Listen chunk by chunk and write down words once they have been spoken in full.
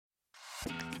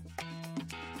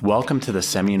Welcome to the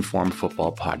Semi-Informed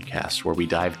Football Podcast, where we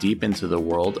dive deep into the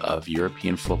world of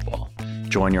European football.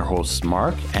 Join your hosts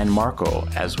Mark and Marco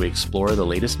as we explore the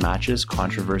latest matches,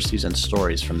 controversies, and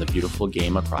stories from the beautiful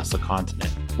game across the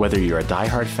continent. Whether you're a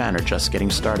diehard fan or just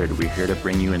getting started, we're here to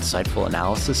bring you insightful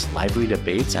analysis, lively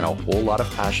debates, and a whole lot of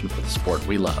passion for the sport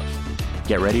we love.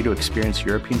 Get ready to experience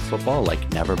European football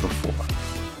like never before.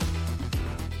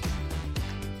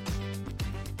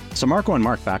 So Marco and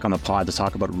Mark back on the pod to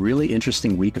talk about a really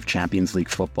interesting week of Champions League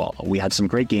football. We had some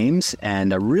great games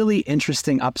and a really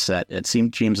interesting upset at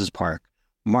St. James's Park.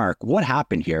 Mark, what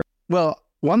happened here? Well,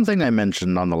 one thing I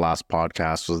mentioned on the last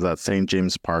podcast was that St.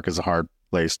 James's Park is a hard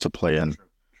place to play in.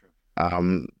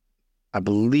 I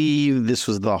believe this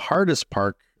was the hardest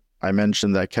park I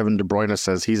mentioned that Kevin De Bruyne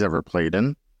says he's ever played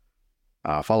in,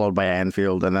 followed by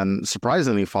Anfield, and then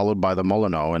surprisingly followed by the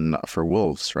Molineux and for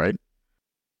Wolves, right?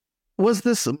 Was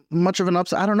this much of an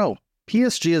upset? I don't know.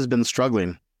 PSG has been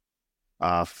struggling.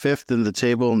 Fifth in the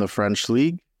table in the French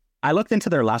league. I looked into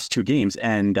their last two games,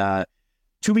 and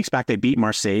 2 weeks back they beat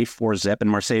Marseille 4-0, and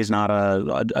Marseille is not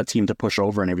a team to push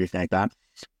over and everything like that.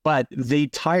 But they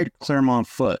tied Clermont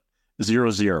Foot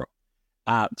 0-0.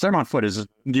 Clermont Foot is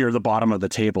near the bottom of the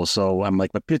table, so I'm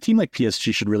like, but a team like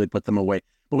PSG should really put them away.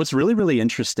 But what's really, really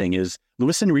interesting is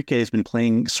Luis Enrique has been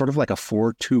playing sort of like a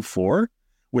 4-2-4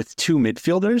 with two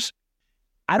midfielders.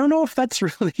 I don't know if that's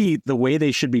really the way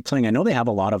they should be playing. I know they have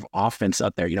a lot of offense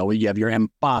out there. You know, you have your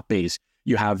Mbappes,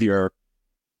 you have your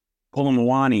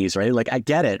Colomwanis, right? Like, I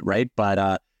get it, right? But,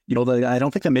 I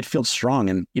don't think the midfield's strong.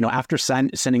 And, after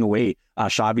sending away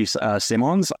Xavi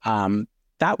Simons,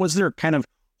 that was their kind of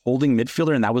holding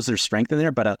midfielder, and that was their strength in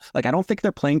there. But, I don't think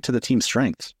they're playing to the team's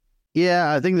strengths.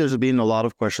 Yeah, I think there's been a lot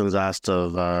of questions asked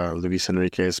of Luis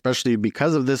Enrique, especially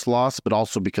because of this loss, but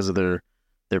also because of their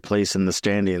place in the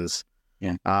standings.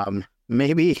 Yeah.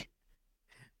 Maybe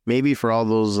for all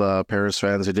those Paris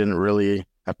fans who didn't really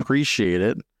appreciate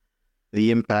it,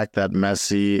 the impact that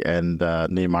Messi and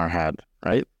Neymar had,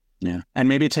 right? Yeah. And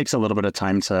maybe it takes a little bit of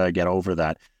time to get over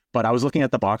that. But I was looking at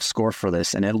the box score for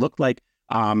this, and it looked like,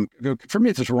 for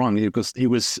me, it's wrong. It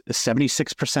was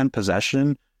 76%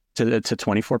 possession to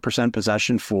 24%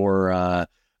 possession for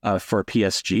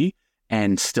PSG,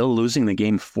 and still losing the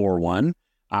game 4-1.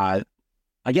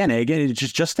 Again,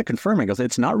 just to confirm,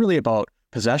 it's not really about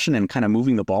possession and kind of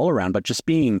moving the ball around, but just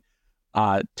being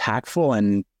tactful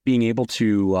and being able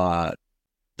to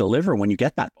deliver when you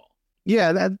get that ball.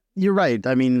 Yeah, you're right.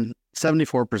 I mean,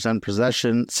 74%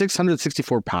 possession,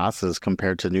 664 passes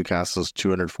compared to Newcastle's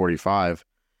 245.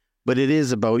 But it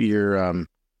is about your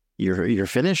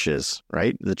finishes,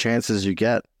 right? The chances you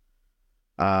get.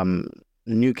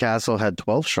 Newcastle had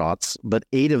 12 shots, but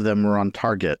 8 of them were on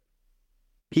target.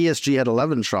 PSG had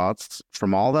 11 shots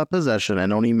from all that possession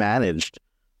and only managed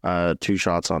 2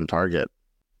 shots on target.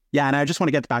 Yeah, and I just want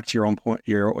to get back to your own point,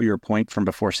 your point from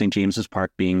before St. James's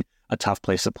Park being a tough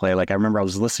place to play. Like, I remember I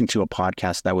was listening to a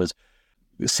podcast that was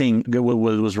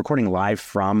recording live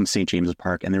from St. James's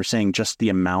Park, and they were saying just the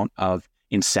amount of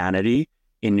insanity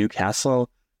in Newcastle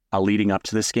leading up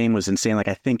to this game was insane. Like,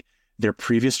 I think their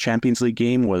previous Champions League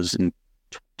game was in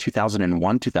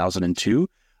 2001, 2002.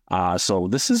 So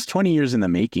this is 20 years in the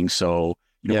making. So,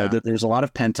 there's a lot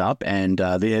of pent up, and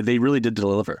they really did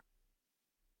deliver.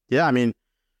 Yeah, I mean,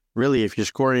 really, if you're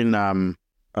scoring,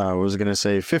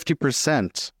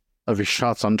 50% of your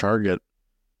shots on target,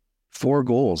 4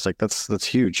 goals, like that's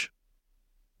huge.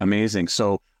 Amazing.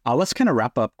 So let's kind of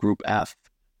wrap up Group F.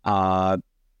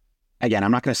 Again,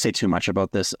 I'm not going to say too much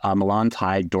about this. Milan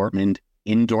tied Dortmund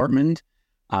in Dortmund.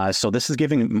 So this is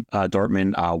giving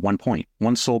Dortmund 1 point,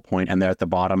 1 sole point, and they're at the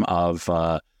bottom of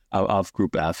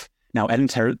Group F. Now, Edin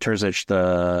Terzic,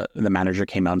 the manager,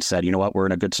 came out and said, you know what, we're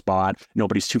in a good spot.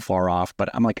 Nobody's too far off. But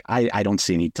I'm like, I don't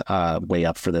see any way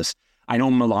up for this. I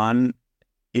know Milan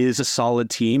is a solid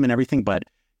team and everything, but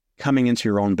coming into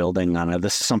your own building,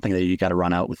 this is something that you got to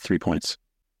run out with 3 points.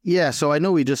 Yeah, so I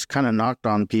know we just kind of knocked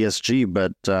on PSG,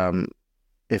 but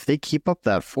if they keep up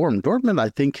that form, Dortmund, I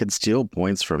think, could steal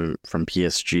points from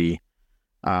PSG.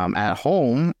 At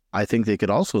home, I think they could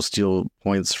also steal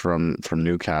points from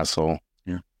Newcastle.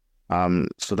 Yeah.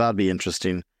 So that'd be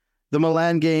interesting. The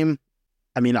Milan game,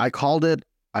 I mean, I called it.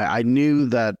 I knew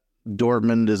that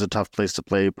Dortmund is a tough place to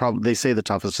play. Probably, they say the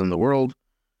toughest in the world.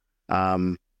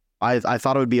 I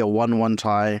thought it would be a 1-1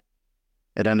 tie.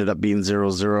 It ended up being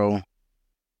 0-0.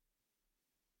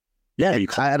 Yeah,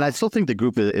 and I still think the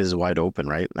group is wide open,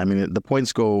 right? I mean, the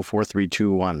points go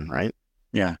 4-3-2-1, right?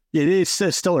 Yeah, it is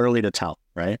still early to tell,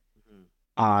 right?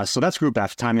 Mm-hmm. So that's Group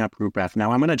F, timing up Group F.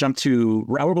 Now I'm going to jump to,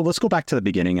 let's go back to the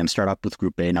beginning and start up with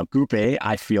Group A. Now, Group A,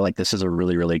 I feel like this is a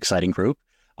really, really exciting group.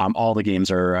 all the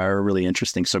games are really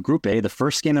interesting. So Group A, the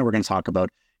first game that we're going to talk about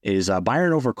is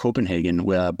Bayern over Copenhagen.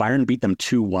 Bayern beat them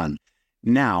 2-1.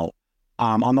 Now,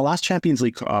 on the last Champions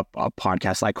League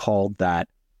podcast, I called that.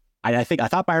 I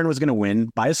thought Bayern was going to win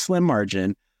by a slim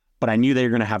margin, but I knew they were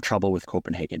going to have trouble with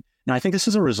Copenhagen. Now, I think this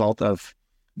is a result of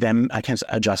them,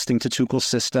 adjusting to Tuchel's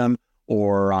system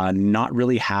or not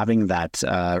really having that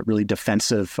really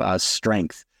defensive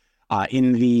strength.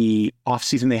 In the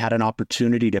offseason, they had an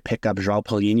opportunity to pick up João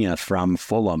Palhinha from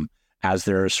Fulham as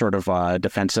their sort of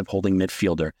defensive holding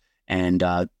midfielder. And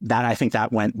I think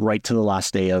that went right to the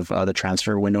last day of the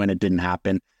transfer window, and it didn't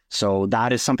happen. So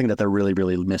that is something that they're really,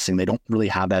 really missing. They don't really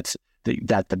have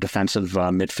the defensive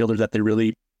midfielder that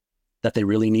they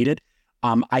really needed.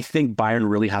 I think Bayern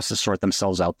really has to sort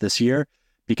themselves out this year,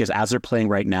 because as they're playing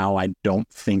right now, I don't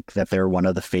think that they're one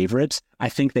of the favorites. I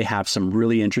think they have some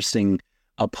really interesting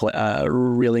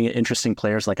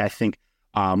players. Like I think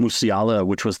Musiala,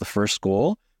 which was the first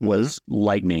goal, was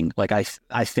lightning. Like I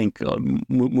think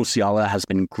Musiala has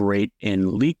been great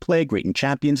in league play, great in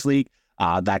Champions League.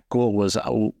 That goal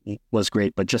was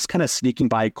great, but just kind of sneaking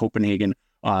by Copenhagen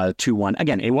 2-1.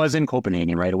 Again, it was in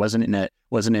Copenhagen, right? It wasn't in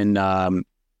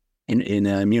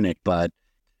Munich, but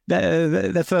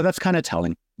that's kind of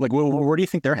telling. Like, where do you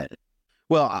think they're headed?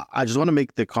 Well, I just want to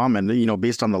make the comment,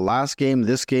 based on the last game,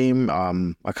 this game,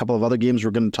 a couple of other games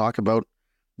we're going to talk about,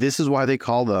 this is why they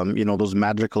call them, those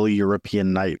magical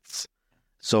European nights.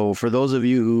 So for those of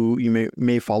you who you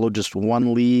may follow just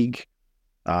one league,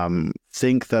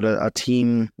 think that a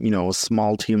team, a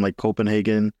small team like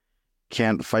Copenhagen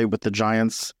can't fight with the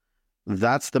giants.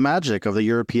 That's the magic of the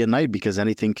European night, because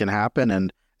anything can happen,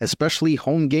 and especially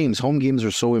home games. Home games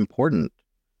are so important.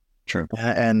 Sure.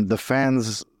 And the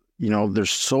fans, they're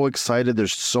so excited.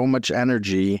 There's so much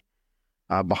energy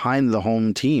behind the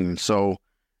home team. So,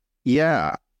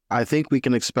 yeah, I think we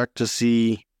can expect to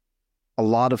see a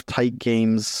lot of tight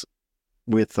games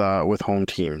with home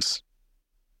teams.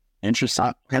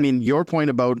 Interesting. I mean, your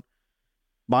point about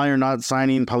Bayern not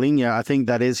signing Palhinha, I think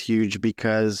that is huge,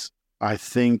 because I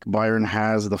think Bayern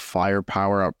has the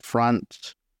firepower up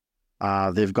front.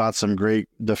 They've got some great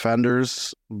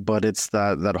defenders, but it's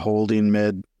that holding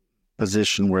mid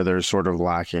position where they're sort of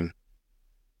lacking.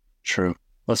 True.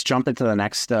 Let's jump into the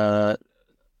next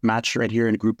match right here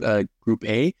in Group A.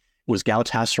 It was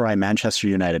Galatasaray Manchester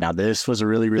United. Now, this was a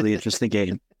really, really interesting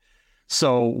game.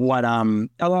 So what?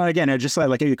 Again, just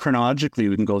like chronologically,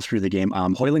 we can go through the game.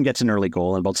 Højlund gets an early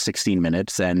goal in about 16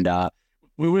 minutes, and it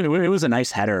was a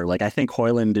nice header. Like I think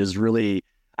Højlund is really.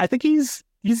 I think he's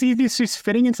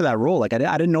fitting into that role. Like I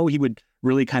didn't know he would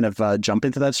really kind of jump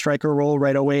into that striker role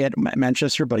right away at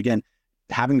Manchester. But again,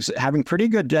 having pretty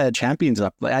good champions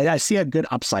up, I see a good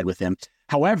upside with him.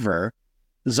 However,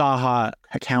 Zaha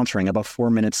countering about 4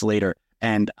 minutes later,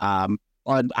 and I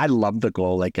love the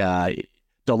goal. Like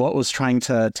Dalot was trying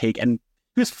to take, and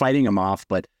he was fighting him off,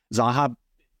 but Zaha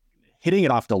hitting it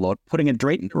off Dalot, putting it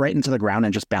right into the ground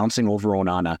and just bouncing over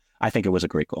Onana. I think it was a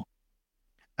great goal.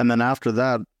 And then after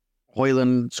that,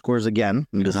 Højlund scores again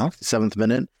in the 7th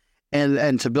minute.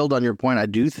 And to build on your point, I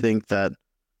do think that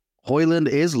Højlund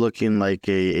is looking like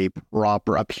a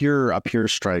pure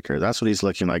striker. That's what he's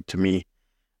looking like to me.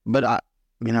 But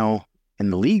in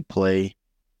the league play,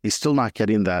 he's still not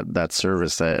getting that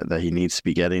service that he needs to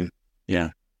be getting.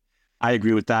 Yeah, I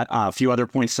agree with that. A few other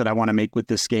points that I want to make with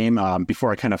this game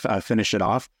before I kind of finish it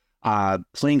off.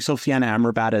 Playing Sofiane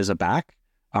Amrabat as a back.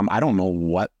 I don't know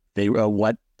what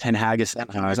Ten Hag is.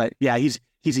 Yeah, he's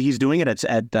doing it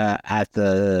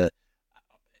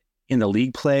in the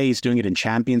league play. He's doing it in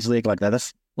Champions League like that.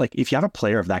 That's like, if you have a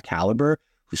player of that caliber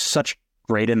who's such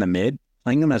great in the mid,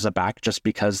 playing them as a back just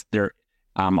because they're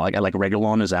like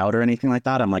Reguilón is out or anything like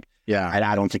that, I'm like, yeah,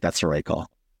 I don't think that's the right call.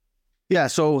 Yeah.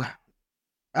 So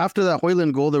after that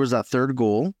Højlund goal, there was that third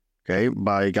goal,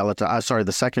 by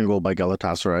the second goal by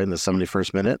Galatasaray in the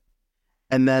 71st minute,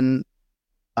 and then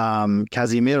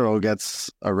Casemiro gets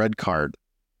a red card.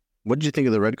 What did you think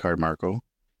of the red card, Marco?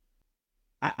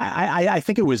 I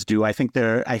think it was due. I think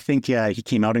he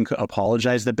came out and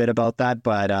apologized a bit about that,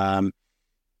 but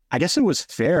I guess it was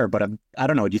fair. But I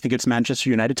don't know. Do you think it's Manchester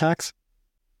United tax?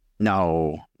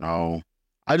 No. I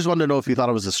just wanted to know if you thought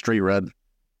it was a straight red.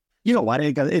 You know what?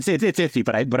 It's iffy,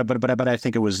 but I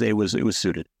think it was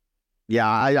suited. Yeah,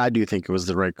 I do think it was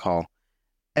the right call.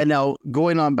 And now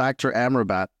going on back to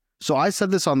Amrabat. So I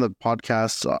said this on the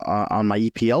podcast on my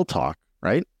EPL talk,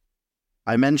 right?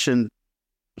 I mentioned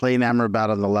playing Amrabat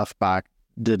on the left back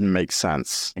didn't make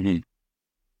sense. Mm-hmm.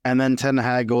 And then Ten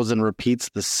Hag goes and repeats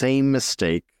the same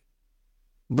mistake,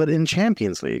 but in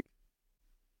Champions League.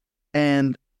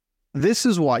 And this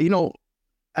is why,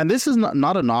 And this is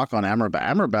not a knock on Amrabat.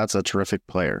 Amrabat's a terrific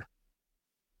player.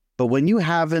 But when you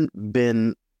haven't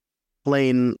been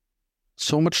playing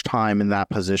so much time in that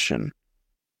position,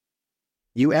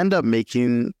 you end up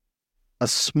making a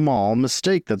small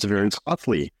mistake that's very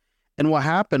costly. And what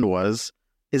happened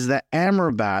is that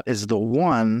Amrabat is the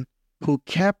one who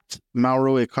kept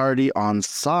Mauro Icardi on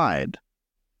side.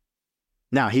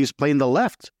 Now, he was playing the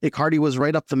left. Icardi was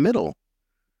right up the middle.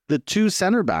 The two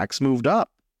center backs moved up.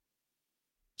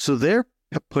 So they're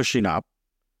pushing up.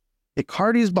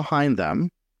 Icardi's behind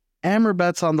them.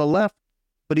 Amrabat's on the left,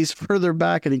 but he's further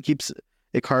back and he keeps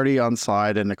Icardi on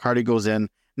side and Icardi goes in.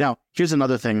 Now, here's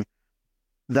another thing.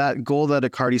 That goal that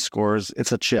Icardi scores,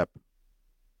 it's a chip.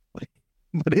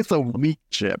 But it's a weak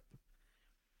chip.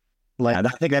 Like, I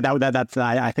think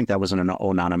I think that was an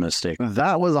Onana mistake.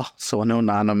 That was also an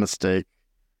Onana mistake.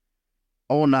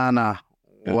 Onana,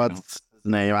 what's his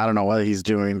name? I don't know what he's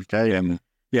doing. Okay.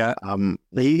 Yeah.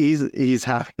 He's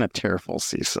having a terrible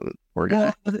season.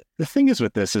 Well, the thing is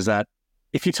with this is that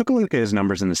if you took a look at his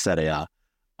numbers in the Serie A,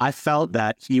 I felt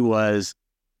that he was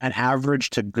an average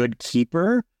to good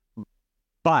keeper,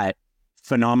 but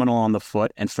phenomenal on the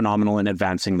foot and phenomenal in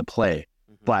advancing the play.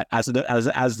 But as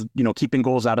you know, keeping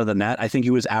goals out of the net, I think he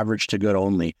was average to good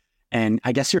only. And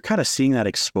I guess you're kind of seeing that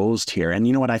exposed here. And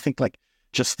you know what? I think like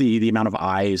just the amount of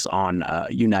eyes on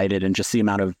United and just the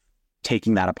amount of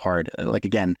taking that apart. Like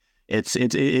again, it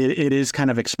is kind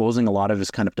of exposing a lot of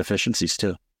his kind of deficiencies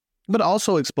too. But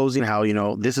also exposing how, you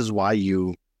know, this is why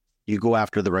you go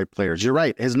after the right players. You're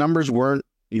right. His numbers weren't,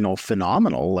 you know,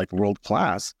 phenomenal, like world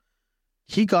class.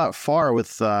 He got far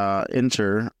with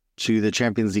Inter to the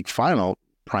Champions League final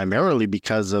primarily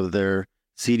because of their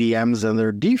CDMs and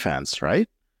their defense, right?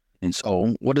 And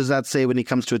so what does that say when he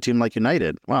comes to a team like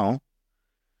United? Well,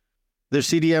 their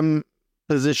CDM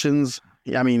positions,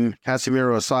 I mean,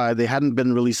 Casemiro aside, they hadn't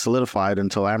been really solidified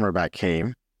until Amrabat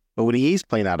came. But when he's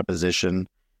playing out of position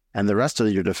and the rest of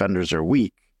your defenders are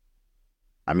weak,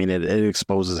 I mean, it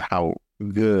exposes how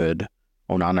good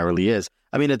Onana really is.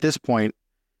 I mean, at this point,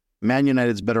 Man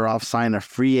United's better off signing a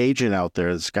free agent out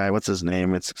there. This guy, what's his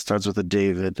name? It starts with a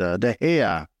David De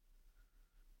Gea.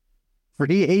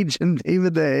 Free agent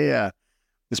David De Gea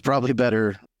is probably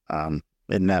better in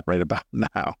net right about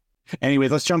now.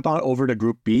 Anyways, let's jump on over to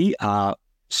Group B.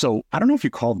 So I don't know if you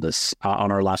called this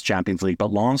on our last Champions League,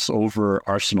 but Lens over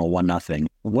Arsenal 1-0.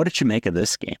 What did you make of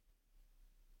this game?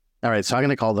 All right, so I'm going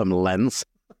to call them Lens.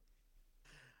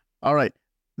 All right,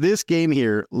 this game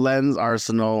here, Lens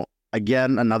Arsenal.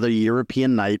 Again, another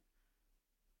European night.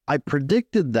 I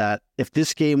predicted that if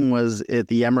this game was at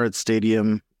the Emirates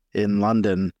Stadium in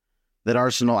London, that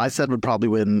Arsenal, I said, would probably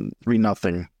win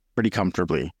 3-0 pretty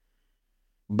comfortably.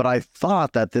 But I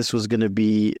thought that this was going to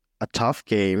be a tough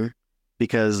game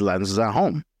because Lens is at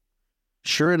home.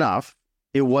 Sure enough,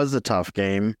 it was a tough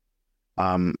game.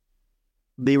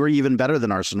 They were even better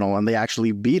than Arsenal, and they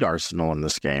actually beat Arsenal in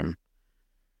this game.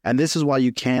 And this is why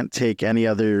you can't take any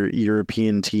other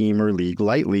European team or league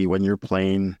lightly when you're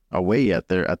playing away at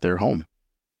their home.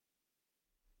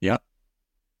 Yeah.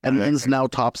 And Lens now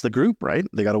tops the group, right?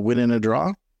 They got a win and a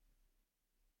draw.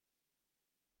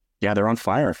 Yeah, they're on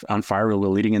fire. We're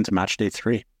leading into match day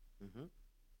 3. Mm-hmm.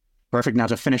 Perfect. Now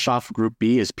to finish off Group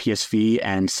B is PSV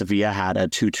and Sevilla had a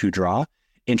 2-2 draw.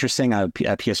 Interesting.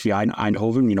 PSV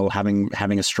Eindhoven, you know,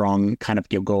 having a strong kind of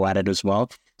go at it as well.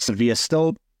 Sevilla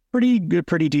still pretty good,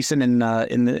 pretty decent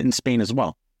in Spain as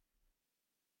well.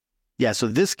 Yeah, so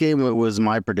this game was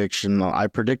my prediction. I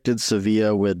predicted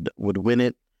Sevilla would win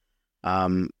it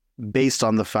based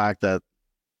on the fact that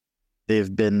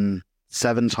they've been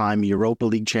 7-time Europa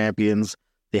League champions.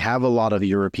 They have a lot of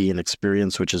European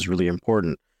experience, which is really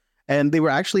important. And they were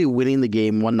actually winning the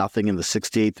game 1-0 in the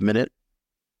 68th minute.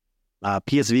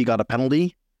 PSV got a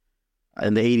penalty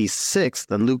in the 86th,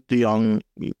 and Luke de Jong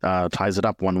ties it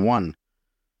up 1-1.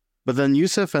 But then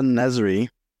Youssef En-Nesyri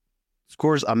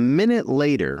scores a minute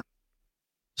later,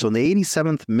 so in the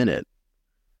 87th minute,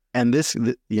 and this,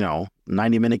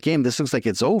 90-minute game, this looks like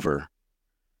it's over.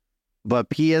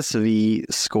 But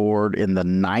PSV scored in the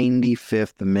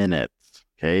 95th minute,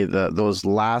 okay, those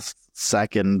last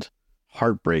second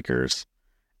heartbreakers,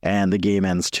 and the game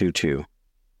ends 2-2.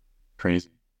 Crazy.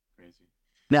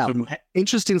 Now,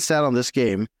 interesting stat on this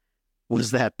game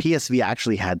was that PSV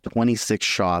actually had 26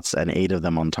 shots and 8 of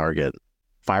them on target.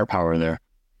 Firepower there.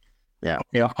 Yeah.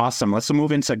 Yeah, awesome. Let's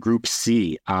move into Group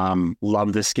C.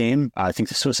 Love this game. I think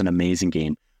this was an amazing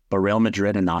game. But Real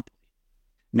Madrid and Napoli.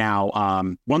 Now,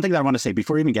 one thing that I want to say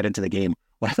before we even get into the game,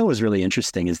 what I thought was really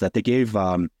interesting is that they gave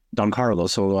Don Carlo,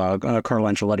 Carlo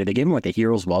Ancelotti, they gave him like a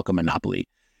hero's welcome in Napoli.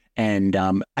 And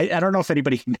I don't know if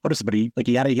anybody noticed, but he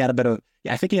had a bit of,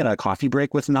 I think he had a coffee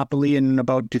break with Napoli in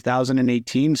about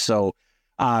 2018. So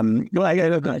I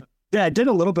did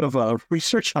a little bit of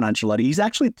research on Ancelotti.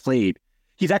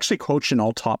 He's actually coached in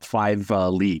all top 5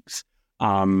 leagues.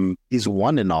 He's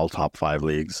won in all top 5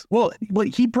 leagues. Well,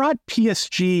 he brought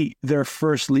PSG their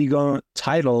first Liga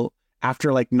title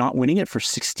after like not winning it for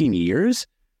 16 years.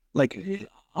 Like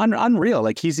unreal.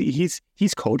 Like he's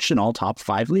coached in all top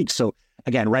 5 leagues. So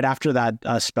again, right after that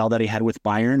spell that he had with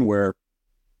Bayern, where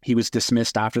he was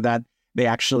dismissed after that, they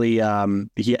actually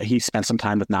he spent some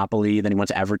time with Napoli. Then he went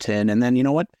to Everton, and then you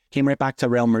know what, came right back to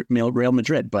Real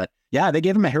Madrid. But yeah, they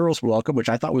gave him a hero's welcome, which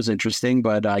I thought was interesting.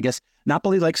 But I guess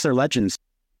Napoli likes their legends.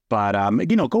 But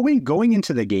going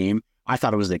into the game, I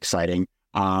thought it was exciting.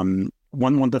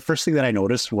 The first thing that I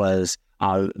noticed was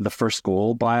the first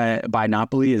goal by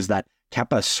Napoli is that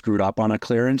Kepa screwed up on a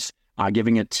clearance,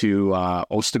 giving it to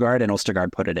Østigård, and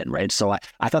Østigård put it in, right? So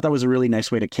I thought that was a really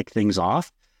nice way to kick things off.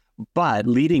 But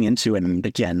leading into it, and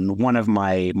again, one of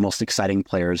my most exciting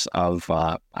players of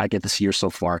I get this year so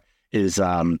far is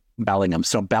Bellingham.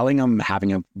 So Bellingham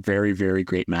having a very, very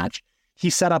great match. He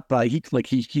set up he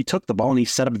took the ball and he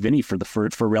set up Vinny for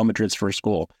Real Madrid's first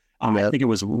goal. I think it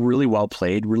was really well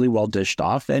played, really well dished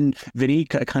off, and Vinny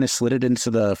kind of slid it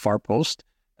into the far post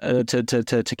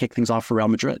to kick things off for Real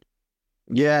Madrid.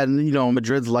 Yeah, and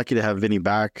Madrid's lucky to have Vinny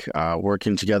back,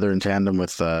 working together in tandem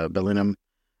with Bellingham.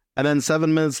 And then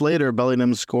 7 minutes later,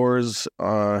 Bellingham scores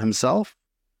himself,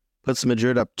 puts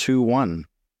Madrid up 2-1.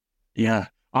 Yeah.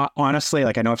 Honestly,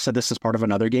 like I know I've said this as part of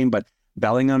another game, but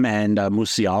Bellingham and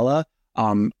Musiala,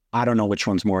 I don't know which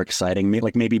one's more exciting.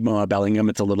 Maybe Bellingham,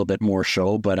 it's a little bit more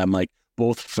show, but I'm like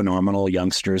both phenomenal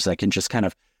youngsters that can just kind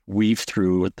of weave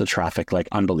through the traffic like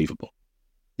unbelievable.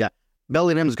 Yeah.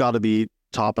 Bellingham's got to be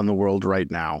top in the world right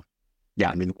now. Yeah.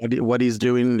 I mean, what he's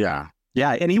doing, yeah.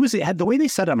 Yeah, and the way they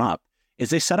set him up is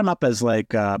they set him up as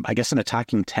like, I guess an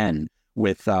attacking 10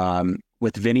 with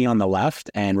Vinny on the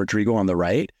left and Rodrigo on the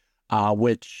right,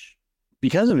 which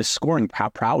because of his scoring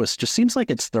prowess just seems like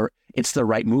it's the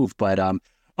right move. But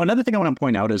another thing I want to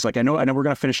point out is like, I know we're going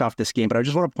to finish off this game, but I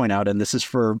just want to point out, and this is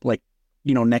for like,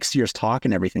 next year's talk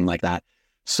and everything like that.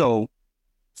 So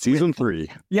Season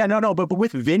 3. Yeah, no, but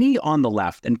with Vinny on the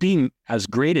left and being as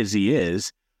great as he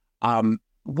is,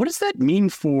 what does that mean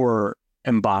for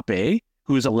Mbappe,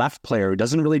 who is a left player who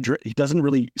doesn't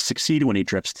really succeed when he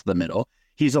drifts to the middle?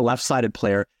 He's a left-sided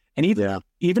player, and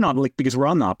even on because we're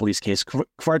on Napoli's case,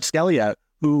 Kvaratskhelia,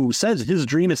 who says his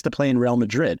dream is to play in Real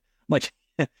Madrid. Like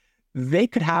they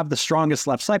could have the strongest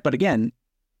left side, but again,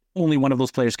 only one of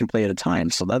those players can play at a time.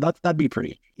 So that'd be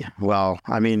pretty. Yeah. Well,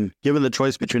 I mean, given the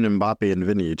choice between Mbappe and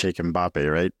Vinny, you take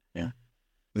Mbappe, right? Yeah.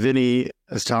 Vinny,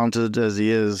 as talented as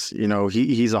he is,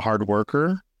 he's a hard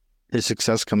worker. His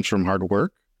success comes from hard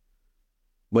work.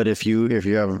 But if you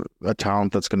have a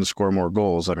talent that's going to score more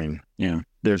goals, I mean,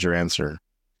 there's your answer,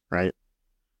 right?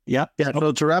 Yeah. Yeah.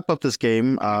 So to wrap up this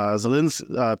game,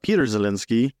 Peter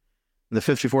Zielinski, in the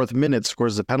 54th minute,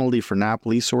 scores the penalty for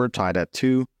Napoli, so we're tied at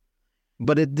 2.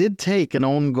 But it did take an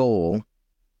own goal.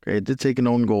 Okay, it did take an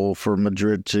own goal for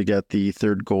Madrid to get the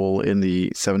third goal in the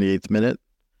 78th minute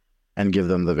and give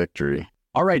them the victory.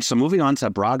 All right, so moving on to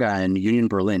Braga and Union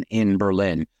Berlin in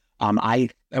Berlin. My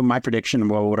prediction,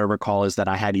 what I recall, is that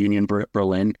I had Union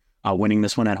Berlin winning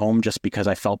this one at home just because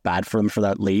I felt bad for them for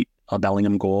that late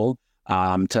Bellingham goal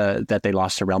that they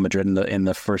lost to Real Madrid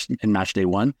in match day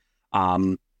 1.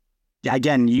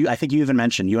 Again, I think you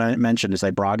mentioned is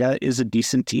that Braga is a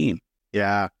decent team.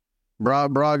 Yeah,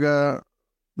 Braga,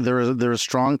 they're a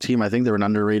strong team. I think they're an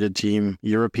underrated team.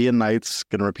 European nights,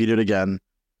 gonna repeat it again.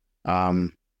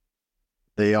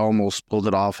 They almost pulled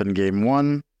it off in game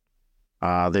 1.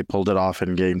 They pulled it off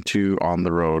in game 2 on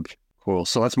the road. Cool.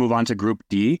 So let's move on to Group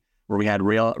D, where we had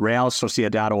Real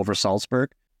Sociedad over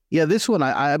Salzburg. Yeah, this one,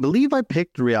 I believe I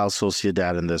picked Real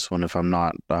Sociedad in this one, if I'm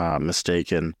not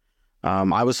mistaken.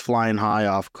 I was flying high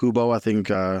off Kubo. I think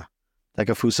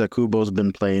Takefusa Kubo's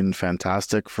been playing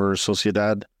fantastic for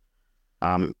Sociedad.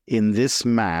 In this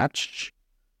match,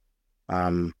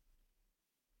 I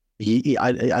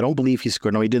don't believe he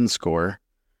scored. No, he didn't score.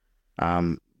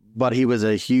 But he was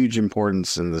a huge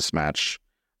importance in this match.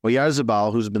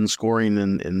 Oyarzabal, who's been scoring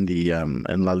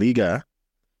in La Liga,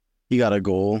 he got a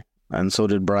goal, and so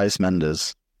did Brais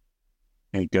Mendes.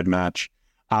 A good match.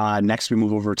 Next, we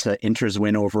move over to Inter's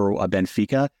win over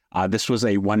Benfica. This was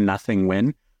a 1-0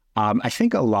 win. I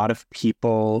think a lot of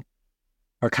people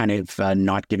are kind of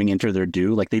not giving Inter their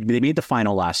due. Like they made the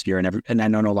final last year, and I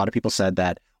know a lot of people said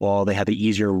that, well, they had the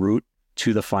easier route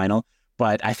to the final.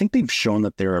 But I think they've shown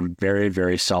that they're a very,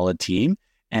 very solid team.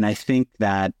 And I think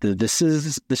that this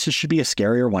should be a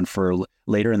scarier one for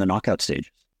later in the knockout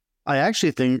stages. I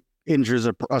actually think Inter's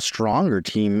a stronger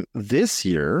team this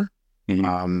year.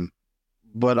 Mm-hmm.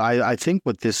 But I think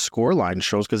what this scoreline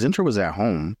shows, because Inter was at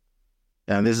home,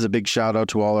 and this is a big shout out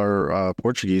to all our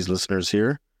Portuguese listeners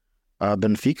here,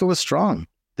 Benfica was strong.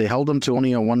 They held them to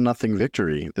only a 1-0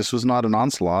 victory. This was not an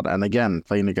onslaught, and again,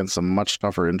 playing against a much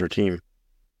tougher Inter team.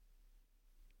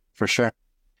 For sure.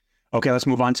 Okay, let's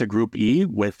move on to Group E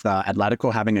with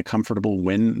Atletico having a comfortable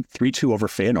win 3-2 over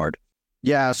Feyenoord.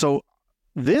 Yeah, so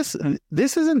this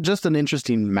isn't just an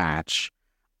interesting match.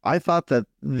 I thought that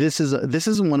this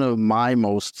is one of my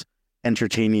most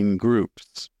entertaining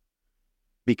groups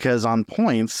because on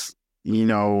points, I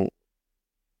don't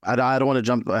want to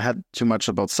jump ahead too much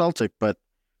about Celtic, but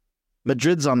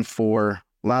Madrid's on 4,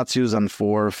 Lazio's on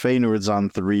 4, Feyenoord's on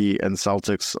 3, and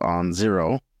Celtic's on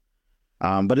 0.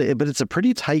 But it's a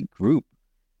pretty tight group.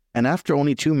 And after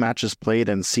only 2 matches played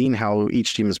and seeing how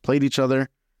each team has played each other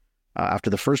after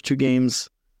the first 2 games,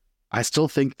 I still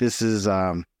think this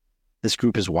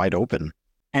group is wide open.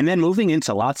 And then moving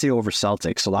into Lazio over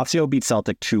Celtic. So Lazio beat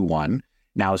Celtic 2-1.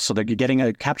 Now, so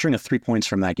they're capturing 3 points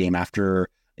from that game after,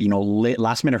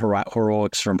 last minute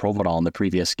heroics from Provedel in the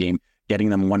previous game, getting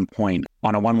them 1 point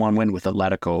on a 1-1 win with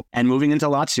Atletico. And moving into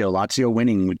Lazio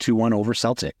winning 2-1 over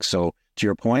Celtic. So to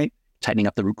your point, tightening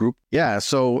up the group. Yeah,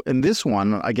 so in this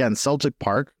one, again, Celtic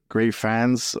Park, great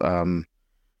fans,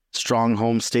 strong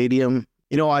home stadium.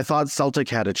 I thought Celtic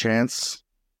had a chance.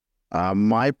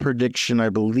 My prediction, I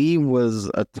believe,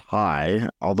 was a tie,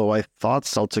 although I thought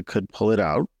Celtic could pull it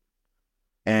out.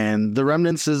 And the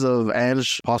remnants of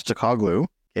Ange Postecoglou,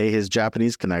 his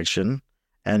Japanese connection,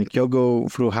 and Kyogo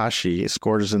Furuhashi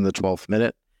scores in the 12th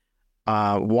minute.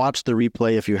 Watch the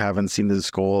replay if you haven't seen this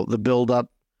goal. The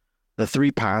build-up, the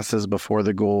 3 passes before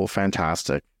the goal,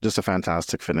 fantastic. Just a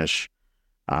fantastic finish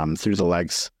through the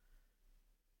legs.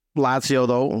 Lazio,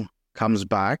 though, comes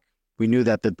back. We knew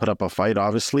that they'd put up a fight,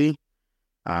 obviously.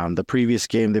 The previous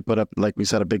game, they put up, like we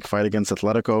said, a big fight against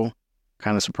Atletico.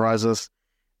 Kind of surprised us.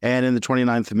 And in the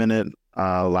 29th minute,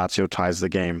 Lazio ties the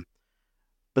game.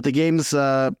 But the game's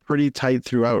pretty tight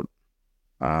throughout.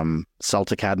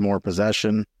 Celtic had more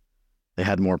possession. They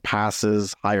had more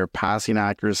passes, higher passing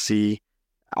accuracy.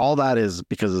 All that is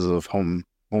because of home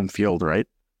field, right?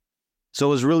 So it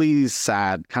was really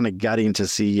sad, kind of gutting to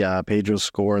see Pedro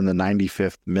score in the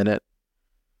 95th minute.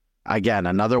 Again,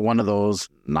 another one of those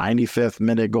 95th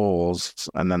minute goals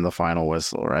and then the final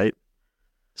whistle, right?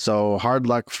 So hard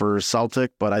luck for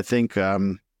Celtic, but I think,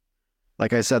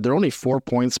 like I said, they're only 4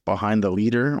 points behind the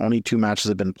leader. Only 2 matches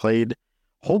have been played.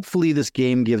 Hopefully this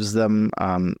game gives them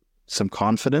some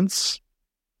confidence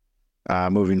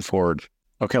moving forward.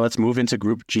 Okay, let's move into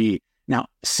Group G. Now,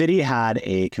 City had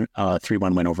a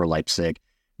 3-1 win over Leipzig.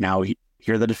 Now,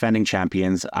 here are the defending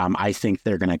champions. I think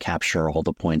they're going to capture all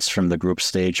the points from the group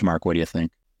stage. Mark, what do you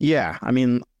think? Yeah, I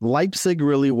mean, Leipzig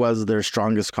really was their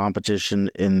strongest competition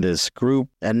in this group.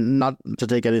 And not to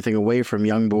take anything away from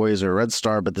Young Boys or Red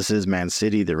Star, but this is Man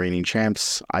City, the reigning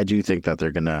champs. I do think that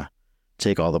they're going to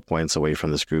take all the points away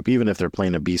from this group, even if they're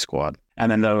playing a B squad.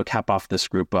 And then they'll cap off this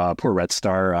group, poor Red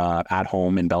Star at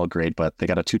home in Belgrade, but they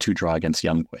got a 2-2 draw against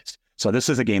Young Boys. So this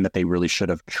is a game that they really should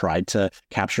have tried to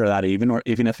capture that even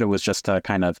if it was just to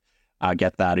kind of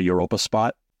get that Europa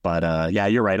spot. But yeah,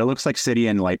 you're right. It looks like City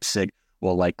and Leipzig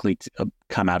will likely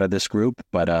come out of this group,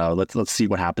 but let's see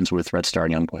what happens with Red Star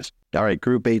and Young Boys. All right,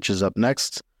 Group H is up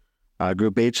next.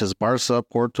 Group H has Barca,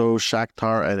 Porto,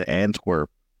 Shakhtar, and Antwerp.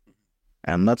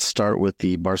 And let's start with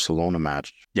the Barcelona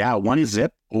match. Yeah, 1-0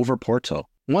 over Porto.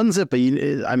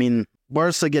 1-0. I mean,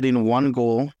 Barca getting 1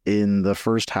 goal in the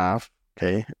first half.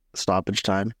 Okay, stoppage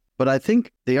time. But I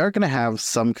think they are going to have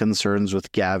some concerns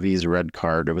with Gavi's red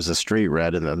card. It was a straight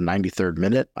red in the 93rd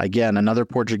minute. Again, another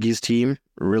Portuguese team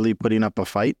really putting up a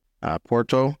fight.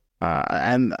 Porto.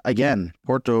 And again,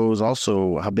 Porto is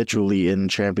also habitually in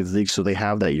Champions League, so they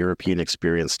have that European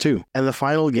experience too. And the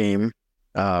final game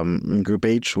in Group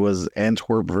H was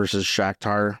Antwerp versus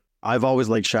Shakhtar. I've always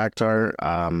liked Shakhtar.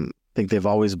 I think they've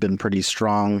always been pretty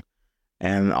strong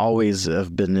and always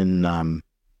have been in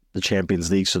the Champions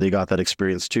League, so they got that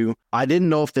experience too. I didn't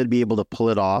know if they'd be able to pull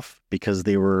it off because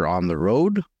they were on the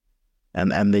road,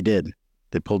 and they did.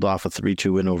 They pulled off a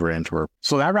 3-2 win over Antwerp.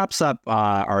 So that wraps up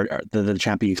the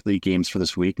Champions League games for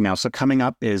this week. Now, so coming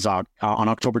up is on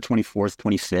October 24th,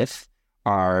 25th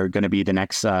are going to be the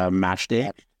next match day.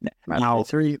 Match day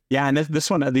 3. Yeah, and this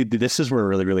one, this is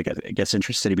where it really gets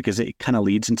interesting because it kind of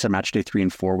leads into match day 3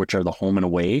 and 4, which are the home and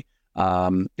away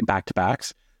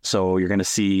back-to-backs. So you're going to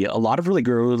see a lot of really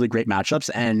great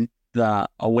matchups and the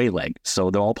away leg.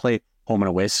 So they'll all play home and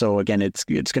away. So again, it's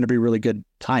going to be a really good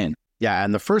tie-in. Yeah,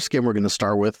 and the first game we're going to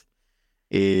start with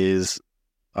is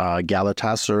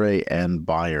Galatasaray and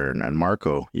Bayern. And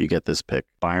Marco, you get this pick.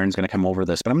 Bayern's going to come over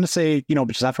this. But I'm going to say,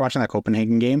 just after watching that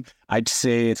Copenhagen game, I'd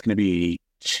say it's going to be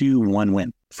 2-1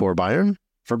 win. For Bayern?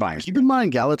 For Bayern. Keep in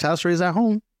mind, Galatasaray is at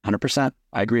home. 100%.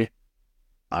 I agree.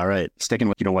 All right. Sticking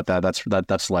with,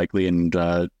 that's likely. And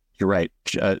you're right.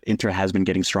 Inter has been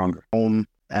getting stronger. Home.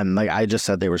 And like I just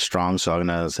said, they were strong. So I'm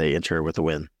going to say Inter with a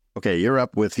win. Okay, you're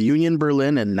up with Union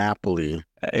Berlin and Napoli.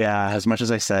 Yeah, as much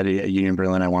as I said Union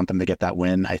Berlin, I want them to get that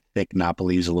win. I think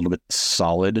Napoli is a little bit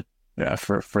solid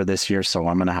for this year, so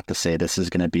I'm going to have to say this is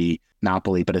going to be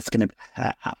Napoli, but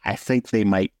I think they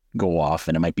might go off,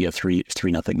 and it might be a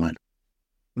 3-0 win.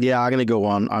 Yeah, I'm going to go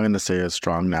on. I'm going to say a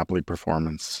strong Napoli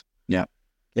performance. Yeah.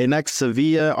 Okay, next,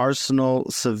 Sevilla, Arsenal.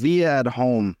 Sevilla at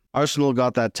home. Arsenal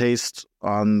got that taste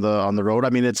on the road. I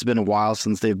mean, it's been a while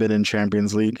since they've been in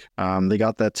Champions League. They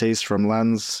got that taste from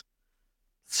Lens.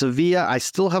 Sevilla, I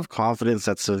still have confidence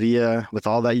that Sevilla, with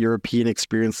all that European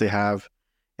experience they have,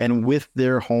 and with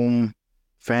their home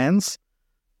fans,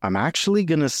 I'm actually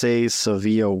going to say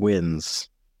Sevilla wins.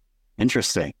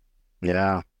 Interesting.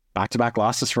 Yeah. Back-to-back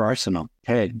losses for Arsenal.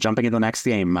 Okay, jumping into the next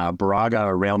game, Braga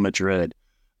or Real Madrid.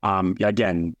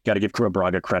 Again, got to give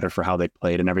Braga credit for how they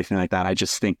played and everything like that. I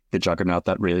just think the juggernaut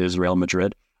that really is Real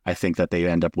Madrid. I think that they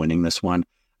end up winning this one.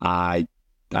 I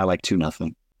like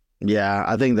 2-0. Yeah,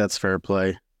 I think that's fair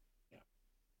play.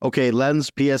 Okay, Lens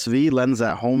PSV, Lens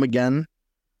at home again.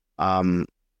 We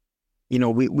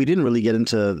didn't really get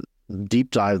into deep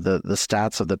dive the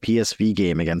stats of the PSV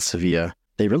game against Sevilla.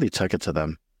 They really took it to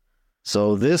them.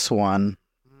 So this one,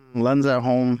 Lens at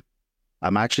home,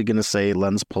 I'm actually going to say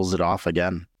Lens pulls it off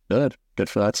again. Good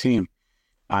for that team.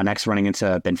 Next, running into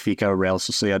Benfica, Real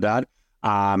Sociedad.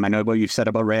 I know what you've said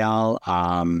about Real.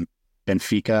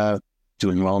 Benfica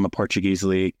doing well in the Portuguese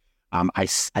league. I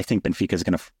think Benfica is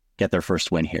going to get their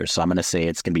first win here, so I'm going to say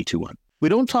it's going to be 2-1. We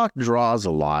don't talk draws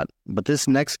a lot, but this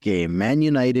next game, Man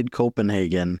United,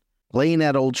 Copenhagen, playing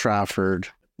at Old Trafford,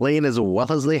 playing as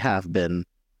well as they have been.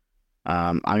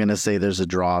 I'm going to say there's a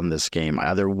draw in this game,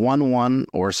 either 1-1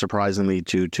 or surprisingly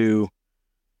 2-2.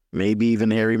 Maybe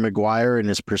even Harry Maguire in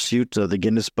his pursuit of the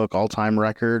Guinness Book all-time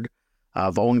record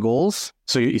of own goals.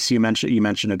 So you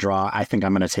mentioned a draw. I think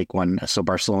I'm going to take one. So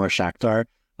Barcelona, Shakhtar.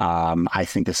 I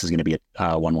think this is going to be a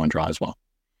 1-1 draw as well.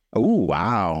 Oh,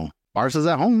 wow. Barca's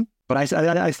at home. But I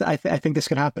think this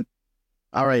could happen.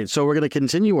 All right, so we're going to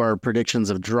continue our predictions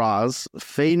of draws.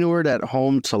 Feyenoord at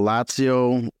home to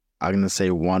Lazio. I'm going to say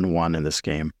 1-1 in this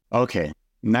game. Okay.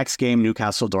 Next game,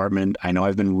 Newcastle, Dortmund. I know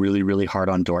I've been really, really hard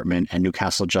on Dortmund, and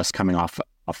Newcastle just coming off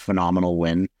a phenomenal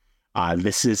win.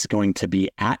 This is going to be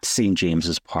at St.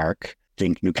 James's Park. I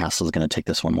think Newcastle is going to take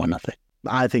this one 1-0.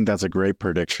 I think that's a great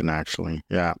prediction, actually.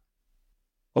 Yeah.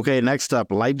 Okay, next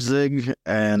up, Leipzig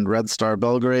and Red Star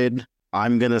Belgrade.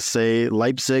 I'm going to say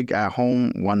Leipzig at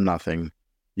home 1-0.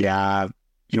 Yeah.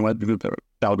 You know what?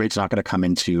 Belgrade's not going to come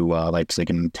into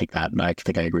Leipzig and take that. I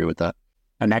think I agree with that.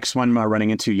 Next one, running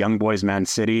into Young Boys, Man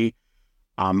City.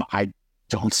 I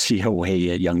don't see a way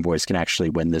Young Boys can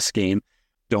actually win this game.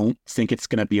 Don't think it's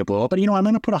going to be a blowout, but I'm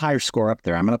going to put a higher score up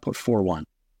there. I'm going to put 4-1.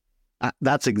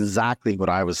 That's exactly what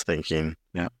I was thinking.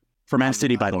 Yeah. For Man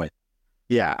City, by the way.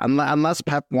 Yeah, unless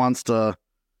Pep wants to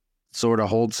sort of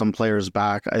hold some players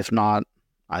back. If not,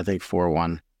 I think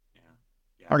 4-1.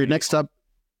 Yeah. All right, next up,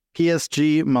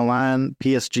 PSG, Milan.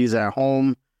 PSG's at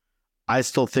home. I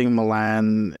still think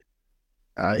Milan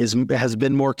has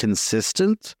been more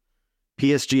consistent.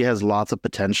 PSG has lots of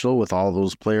potential with all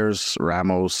those players,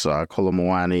 Ramos, Kolo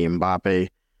Muani, Mbappe,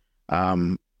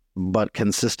 but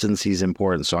consistency is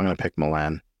important, so I'm going to pick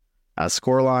Milan.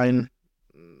 Scoreline,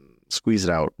 squeeze it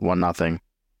out, 1-0.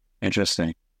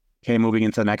 Interesting. Okay, moving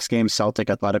into the next game, Celtic,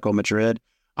 Atletico Madrid.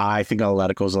 I think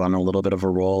Atletico's on a little bit of a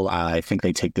roll. I think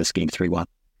they take this game 3-1.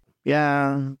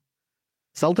 Yeah.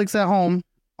 Celtics at home.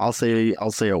 I'll say a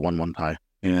 1-1 tie.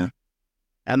 Yeah.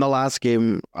 And the last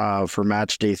game for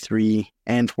match day 3,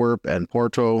 Antwerp and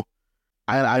Porto.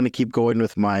 I'm going to keep going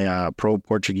with my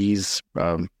pro-Portuguese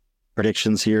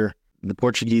predictions here. The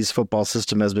Portuguese football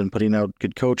system has been putting out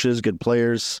good coaches, good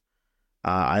players.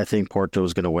 I think Porto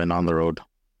is going to win on the road.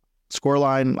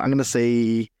 Scoreline,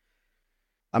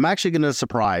 I'm actually going to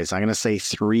surprise. I'm going to say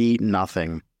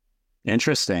 3-0.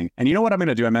 Interesting. And you know what I'm going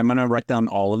to do? I'm going to write down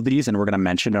all of these, and we're going to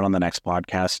mention it on the next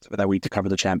podcast that week to cover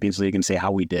the Champions League and say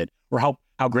how we did, or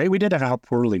how great we did and how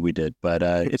poorly we did. But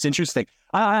it's interesting.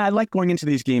 I like going into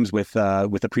these games with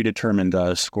a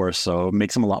predetermined score, so it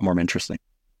makes them a lot more interesting.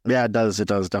 Yeah, it does. It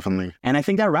does, definitely. And I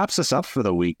think that wraps us up for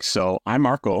the week. So I'm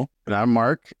Marco. And I'm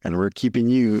Mark, and we're keeping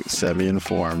you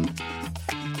semi-informed.